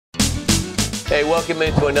Hey, welcome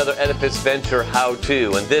into another Edifice Venture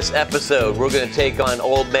how-to. In this episode, we're going to take on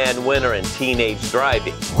Old Man Winter and teenage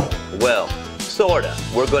driving. Well, sorta.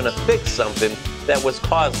 We're going to fix something that was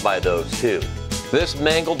caused by those two. This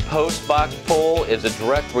mangled postbox pole is a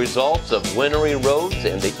direct result of wintry roads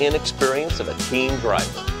and the inexperience of a teen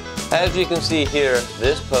driver. As you can see here,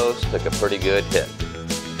 this post took a pretty good hit.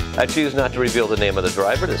 I choose not to reveal the name of the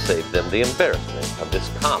driver to save them the embarrassment of this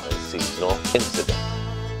common seasonal incident.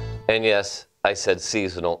 And yes, I said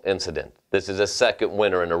seasonal incident. This is the second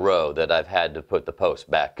winter in a row that I've had to put the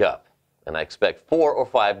post back up. And I expect 4 or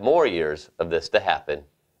 5 more years of this to happen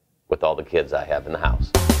with all the kids I have in the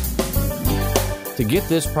house. To get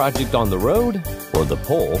this project on the road, or the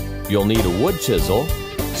pole, you'll need a wood chisel,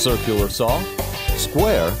 circular saw,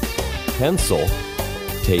 square, pencil,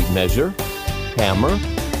 tape measure, hammer,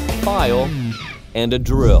 file, and a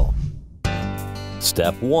drill.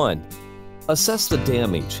 Step 1. Assess the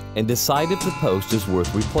damage and decide if the post is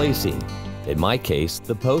worth replacing. In my case,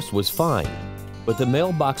 the post was fine, but the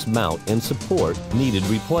mailbox mount and support needed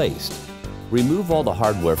replaced. Remove all the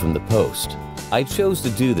hardware from the post. I chose to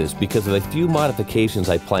do this because of a few modifications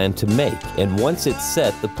I plan to make, and once it's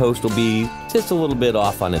set, the post will be just a little bit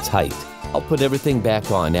off on its height. I'll put everything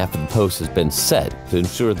back on after the post has been set to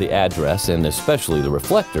ensure the address and especially the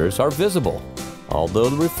reflectors are visible, although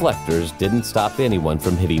the reflectors didn't stop anyone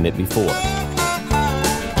from hitting it before.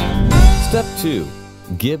 Step 2.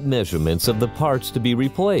 Give measurements of the parts to be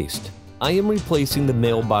replaced. I am replacing the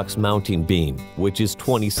mailbox mounting beam, which is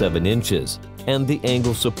 27 inches, and the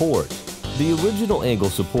angle support. The original angle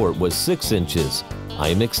support was 6 inches. I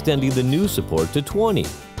am extending the new support to 20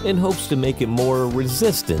 in hopes to make it more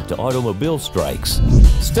resistant to automobile strikes.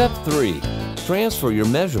 Step 3. Transfer your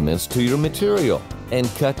measurements to your material and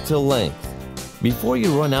cut to length. Before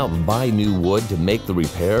you run out and buy new wood to make the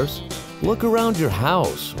repairs, look around your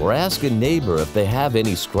house or ask a neighbor if they have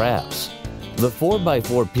any scraps. The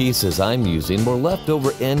 4x4 pieces I'm using were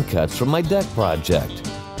leftover end cuts from my deck project,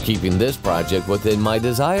 keeping this project within my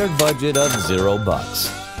desired budget of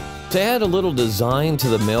 $0. To add a little design to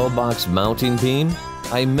the mailbox mounting beam,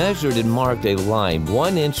 I measured and marked a line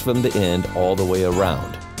 1 inch from the end all the way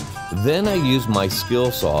around. Then I used my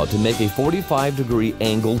skill saw to make a 45-degree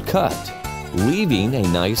angled cut, leaving a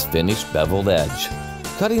nice finished beveled edge.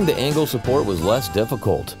 Cutting the angle support was less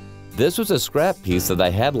difficult. This was a scrap piece that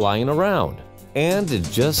I had lying around, and it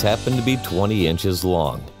just happened to be 20 inches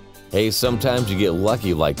long. Hey, sometimes you get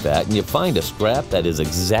lucky like that and you find a scrap that is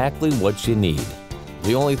exactly what you need.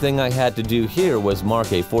 The only thing I had to do here was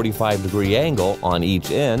mark a 45-degree angle on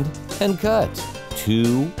each end and cut.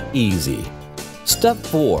 Too easy. Step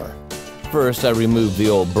 4. First, I removed the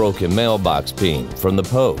old broken mailbox beam from the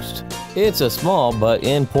post. It's a small but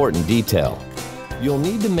important detail. You'll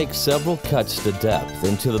need to make several cuts to depth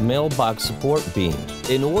into the mailbox support beam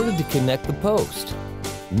in order to connect the post.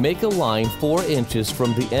 Make a line 4 inches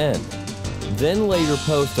from the end. Then lay your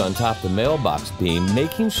post on top of the mailbox beam,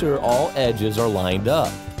 making sure all edges are lined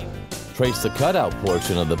up. Trace the cutout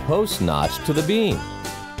portion of the post notch to the beam.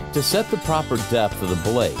 To set the proper depth of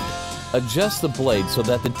the blade, adjust the blade so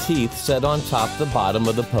that the teeth set on top the bottom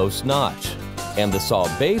of the post notch, and the saw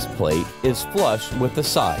base plate is flush with the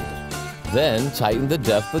side. Then tighten the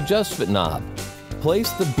depth adjustment knob.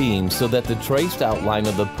 Place the beam so that the traced outline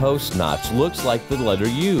of the post notch looks like the letter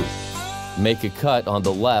U. Make a cut on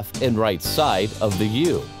the left and right side of the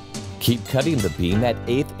U. Keep cutting the beam at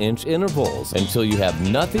 1/8 inch intervals until you have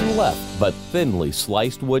nothing left but thinly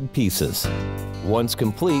sliced wood pieces. Once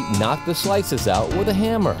complete, knock the slices out with a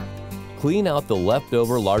hammer. Clean out the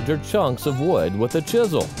leftover larger chunks of wood with a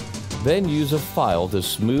chisel. Then use a file to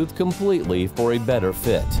smooth completely for a better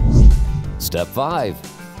fit. Step 5.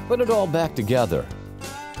 Put it all back together.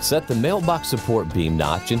 Set the mailbox support beam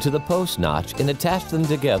notch into the post notch and attach them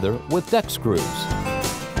together with deck screws.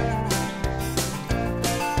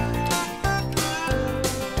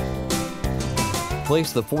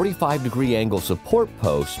 Place the 45-degree angle support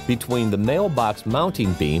post between the mailbox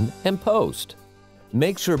mounting beam and post.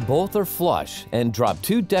 Make sure both are flush and drop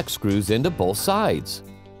 2 deck screws into both sides.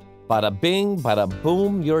 Bada bing, bada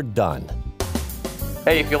boom, you're done.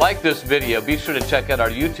 Hey, if you like this video, be sure to check out our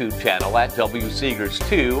YouTube channel at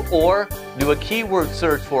Seegers2 or do a keyword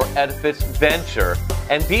search for Edifice Venture,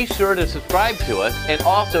 and be sure to subscribe to us and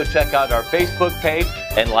also check out our Facebook page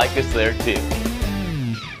and like us there too.